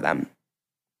 Don't ignore them.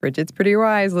 Bridget's pretty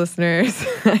wise, listeners.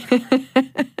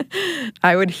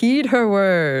 I would heed her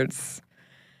words.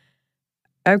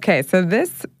 Okay, so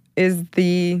this is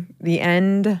the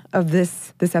end of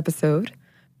this episode,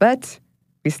 but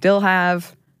we still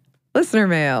have listener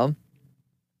mail.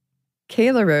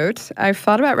 Kayla wrote, I've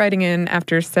thought about writing in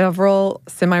after several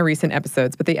semi-recent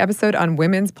episodes, but the episode on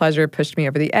women's pleasure pushed me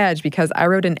over the edge because I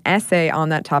wrote an essay on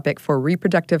that topic for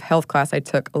reproductive health class I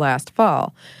took last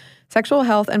fall. Sexual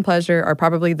health and pleasure are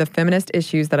probably the feminist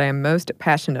issues that I am most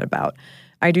passionate about.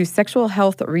 I do sexual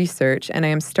health research, and I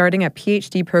am starting a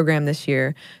PhD program this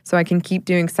year so I can keep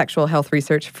doing sexual health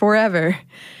research forever.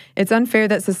 It's unfair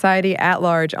that society at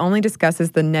large only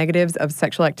discusses the negatives of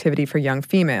sexual activity for young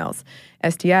females.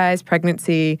 STIs,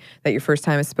 pregnancy, that your first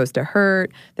time is supposed to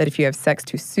hurt, that if you have sex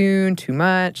too soon, too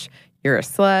much, you're a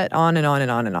slut, on and on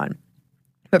and on and on.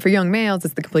 But for young males,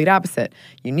 it's the complete opposite.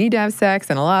 You need to have sex,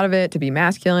 and a lot of it, to be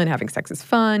masculine. Having sex is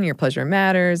fun, your pleasure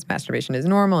matters, masturbation is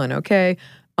normal and okay,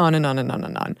 on and on and on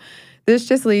and on. This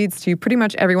just leads to pretty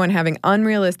much everyone having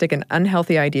unrealistic and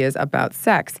unhealthy ideas about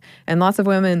sex, and lots of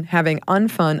women having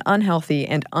unfun, unhealthy,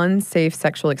 and unsafe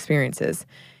sexual experiences.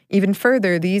 Even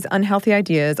further, these unhealthy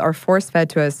ideas are force-fed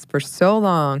to us for so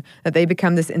long that they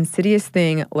become this insidious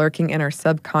thing lurking in our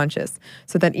subconscious,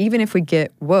 so that even if we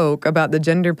get woke about the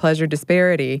gender pleasure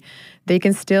disparity, they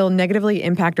can still negatively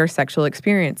impact our sexual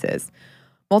experiences.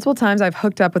 Multiple times I've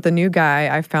hooked up with a new guy,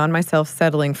 I've found myself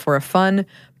settling for a fun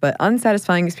but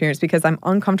unsatisfying experience because I'm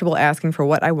uncomfortable asking for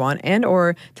what I want and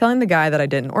or telling the guy that I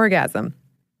didn't orgasm.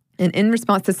 And in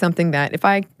response to something that, if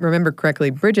I remember correctly,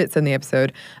 Bridget said in the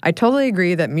episode, I totally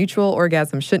agree that mutual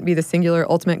orgasm shouldn't be the singular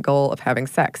ultimate goal of having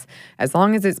sex. As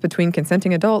long as it's between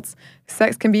consenting adults,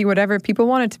 sex can be whatever people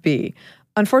want it to be.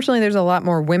 Unfortunately, there's a lot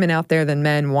more women out there than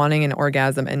men wanting an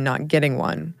orgasm and not getting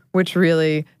one, which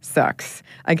really sucks.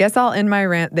 I guess I'll end my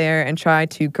rant there and try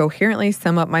to coherently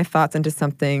sum up my thoughts into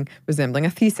something resembling a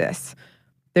thesis.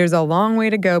 There's a long way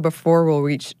to go before we'll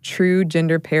reach true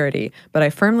gender parity, but I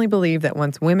firmly believe that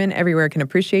once women everywhere can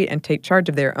appreciate and take charge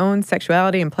of their own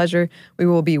sexuality and pleasure, we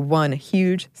will be one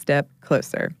huge step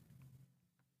closer.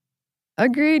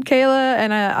 Agreed, Kayla.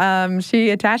 And she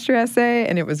attached her essay,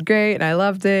 and it was great, and I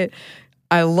loved it.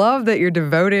 I love that you're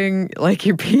devoting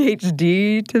your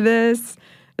PhD to this.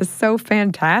 It's so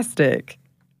fantastic.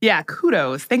 Yeah,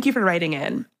 kudos. Thank you for writing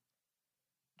in.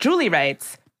 Julie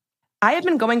writes, I have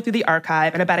been going through the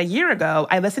archive, and about a year ago,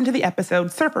 I listened to the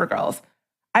episode Surfer Girls.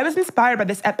 I was inspired by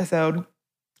this episode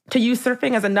to use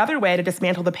surfing as another way to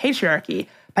dismantle the patriarchy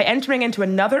by entering into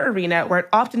another arena where it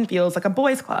often feels like a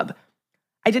boys' club.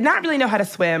 I did not really know how to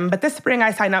swim, but this spring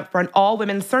I signed up for an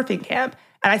all-women's surfing camp,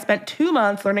 and I spent 2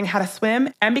 months learning how to swim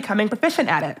and becoming proficient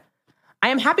at it. I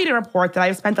am happy to report that I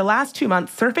have spent the last 2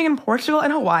 months surfing in Portugal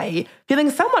and Hawaii, feeling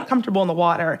somewhat comfortable in the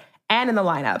water and in the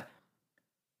lineup.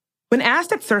 When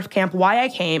asked at surf camp why I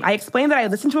came, I explained that I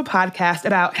listened to a podcast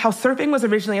about how surfing was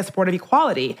originally a sport of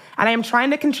equality, and I am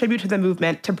trying to contribute to the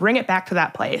movement to bring it back to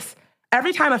that place.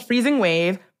 Every time a freezing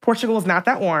wave, Portugal is not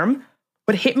that warm,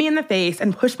 would hit me in the face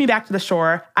and push me back to the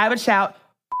shore, I would shout,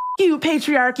 "F you,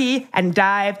 patriarchy," and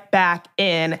dive back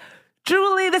in.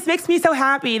 Julie, this makes me so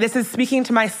happy. This is speaking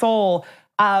to my soul.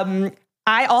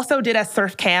 I also did a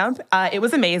surf camp. It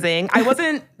was amazing. I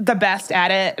wasn't the best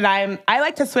at it, and I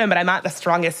like to swim, but I'm not the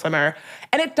strongest swimmer.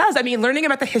 And it does. I mean, learning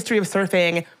about the history of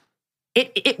surfing,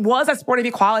 it was a sport of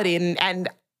equality, and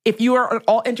if you are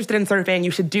all interested in surfing,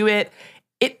 you should do it.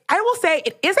 I will say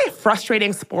it is a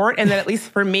frustrating sport, and that at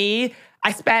least for me,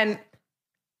 I spent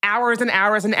hours and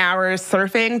hours and hours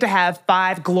surfing to have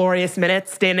 5 glorious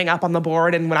minutes standing up on the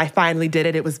board, and when I finally did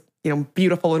it, it was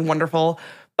beautiful and wonderful.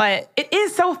 But it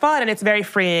is so fun and it's very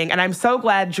freeing. And I'm so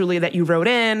glad, Julie, that you wrote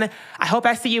in. I hope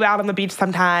I see you out on the beach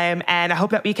sometime. And I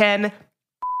hope that we can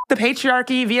the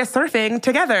patriarchy via surfing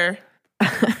together.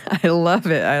 I love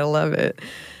it. I love it.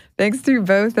 Thanks to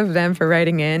both of them for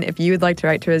writing in. If you would like to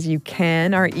write to us, you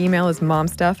can. Our email is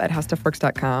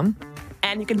momstuff@howstuffworks.com.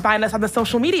 And you can find us on the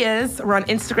social medias. We're on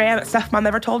Instagram at Stuff Mom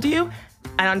Never Told You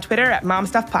and on Twitter at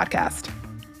MomStuffPodcast.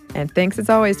 And thanks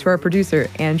as always to our producer,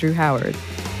 Andrew Howard.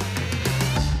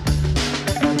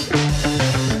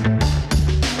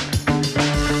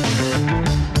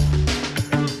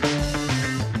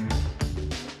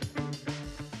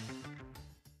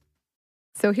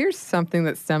 So here's something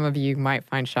that some of you might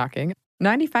find shocking.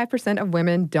 95% of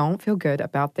women don't feel good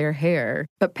about their hair,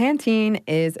 but Pantene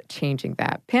is changing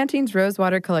that. Pantene's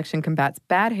Rosewater collection combats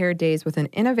bad hair days with an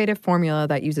innovative formula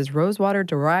that uses rosewater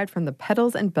derived from the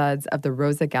petals and buds of the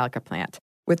Rosa gallica plant.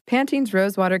 With Pantene's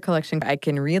Rosewater collection, I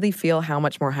can really feel how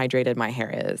much more hydrated my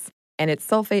hair is. And it's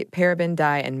sulfate, paraben,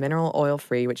 dye, and mineral oil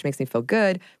free, which makes me feel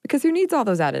good because who needs all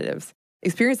those additives?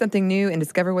 Experience something new and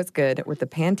discover what's good with the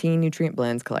Pantene Nutrient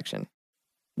Blends collection.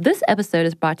 This episode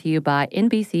is brought to you by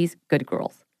NBC's Good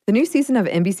Girls. The new season of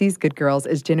NBC's Good Girls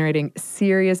is generating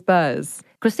serious buzz.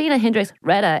 Christina Hendricks,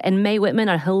 Retta, and Mae Whitman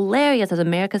are hilarious as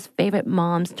America's favorite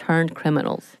moms turned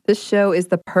criminals. This show is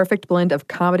the perfect blend of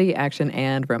comedy, action,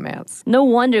 and romance. No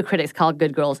wonder critics call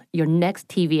Good Girls your next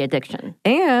TV addiction.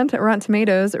 And Rotten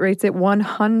Tomatoes rates it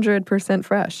 100%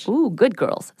 fresh. Ooh, Good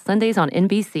Girls, Sundays on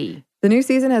NBC. The new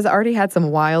season has already had some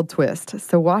wild twists,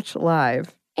 so watch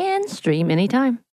live. And stream anytime.